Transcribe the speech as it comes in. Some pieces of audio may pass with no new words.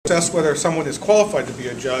assess whether someone is qualified to be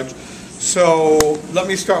a judge. So let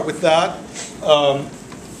me start with that.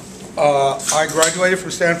 I graduated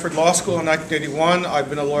from Stanford Law School in 1981. I've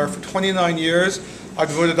been a lawyer for 29 years. I've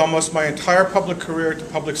devoted almost my entire public career to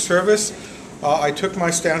public service. I took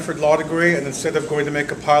my Stanford law degree, and instead of going to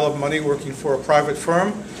make a pile of money working for a private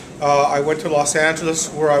firm, I went to Los Angeles,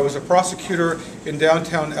 where I was a prosecutor in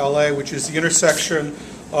downtown LA, which is the intersection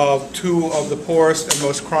of two of the poorest and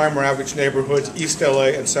most crime-ravaged neighborhoods, East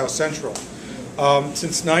LA and South Central.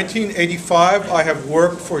 Since 1985, I have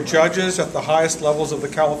worked for judges at the highest levels of the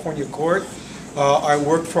California court. I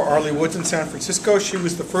worked for Arlie Woods in San Francisco. She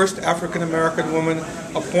was the first African-American woman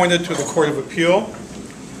appointed to the Court of Appeal.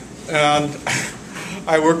 And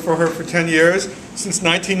I worked for her for 10 years. Since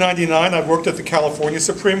 1999, I've worked at the California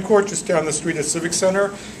Supreme Court, just down the street at Civic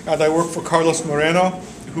Center. And I worked for Carlos Moreno,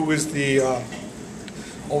 who is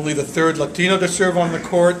only the third Latino to serve on the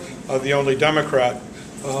court, the only Democrat.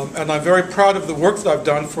 And I'm very proud of the work that I've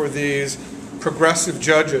done for these progressive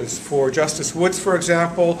judges. For Justice Woods, for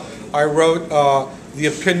example, I wrote the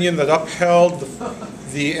opinion that upheld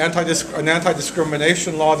an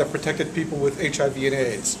anti-discrimination law that protected people with HIV and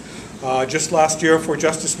AIDS. Just last year for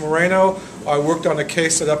Justice Moreno, I worked on a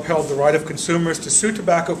case that upheld the right of consumers to sue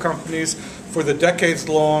tobacco companies for the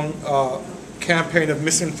decades-long campaign of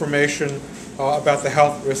misinformation about the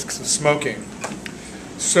health risks of smoking.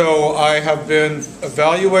 So I have been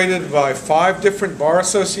evaluated by 5 different bar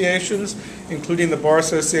associations, including the Bar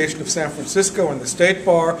Association of San Francisco and the State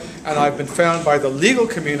Bar, and I've been found by the legal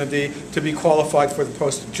community to be qualified for the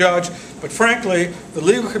post of judge. But frankly, the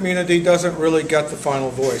legal community doesn't really get the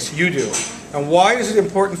final voice. You do. And why is it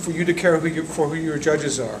important for you to care who your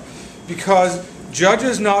judges are? Because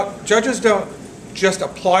judges don't just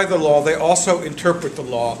apply the law, they also interpret the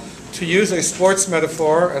law. To use a sports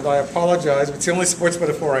metaphor, and I apologize, but it's the only sports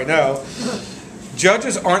metaphor I know,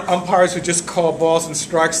 judges aren't umpires who just call balls and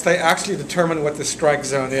strikes. They actually determine what the strike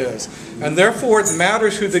zone is. And therefore, it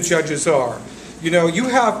matters who the judges are. You know, you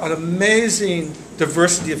have an amazing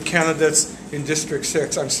diversity of candidates in District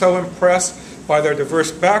 6. I'm so impressed by their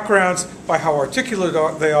diverse backgrounds, by how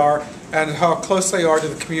articulate they are, and how close they are to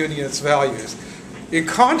the community and its values. In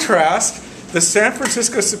contrast, the San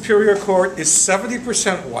Francisco Superior Court is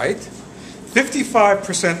 70% white,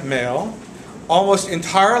 55% male, almost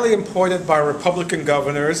entirely appointed by Republican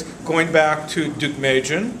governors going back to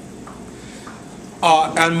Deukmejian,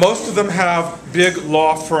 and most of them have big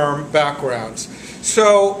law firm backgrounds.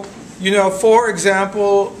 So, you know, for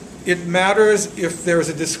example, it matters if there's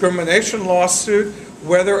a discrimination lawsuit,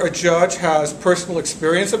 whether a judge has personal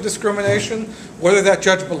experience of discrimination, whether that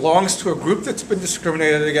judge belongs to a group that's been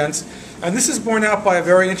discriminated against. And this is borne out by a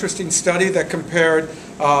very interesting study that compared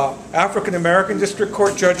African American district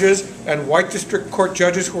court judges and white district court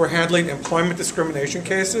judges who were handling employment discrimination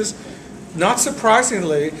cases. Not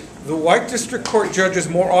surprisingly, the white district court judges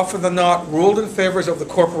more often than not ruled in favor of the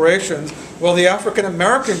corporations, while the African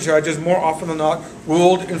American judges more often than not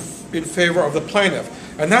ruled in favor of the plaintiff.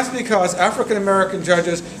 And that's because African American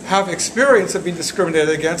judges have experience of being discriminated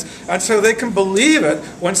against, and so they can believe it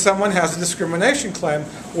when someone has a discrimination claim,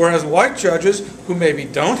 whereas white judges, who maybe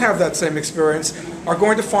don't have that same experience, are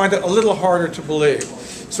going to find it a little harder to believe.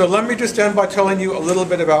 So let me just end by telling you a little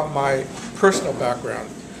bit about my personal background.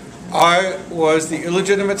 I was the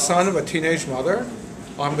illegitimate son of a teenage mother.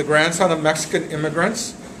 I'm the grandson of Mexican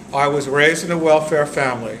immigrants. I was raised in a welfare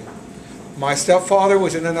family. My stepfather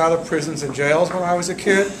was in and out of prisons and jails when I was a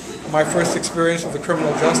kid. My first experience with the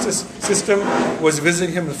criminal justice system was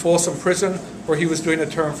visiting him in Folsom Prison, where he was doing a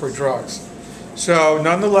term for drugs. So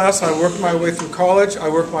nonetheless, I worked my way through college. I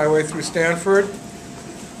worked my way through Stanford.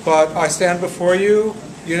 But I stand before you,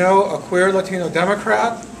 you know, a queer Latino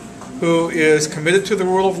Democrat who is committed to the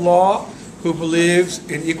rule of law, who believes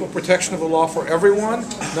in equal protection of the law for everyone,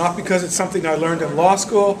 not because it's something I learned in law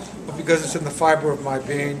school, but because it's in the fiber of my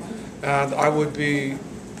being. And I would be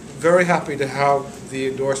very happy to have the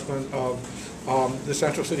endorsement of the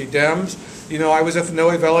Central City Dems. You know, I was at the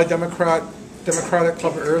Noe Valley Democratic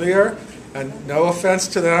Club earlier, and no offense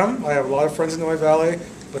to them, I have a lot of friends in Noe Valley,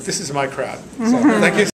 but this is my crowd. So thank you.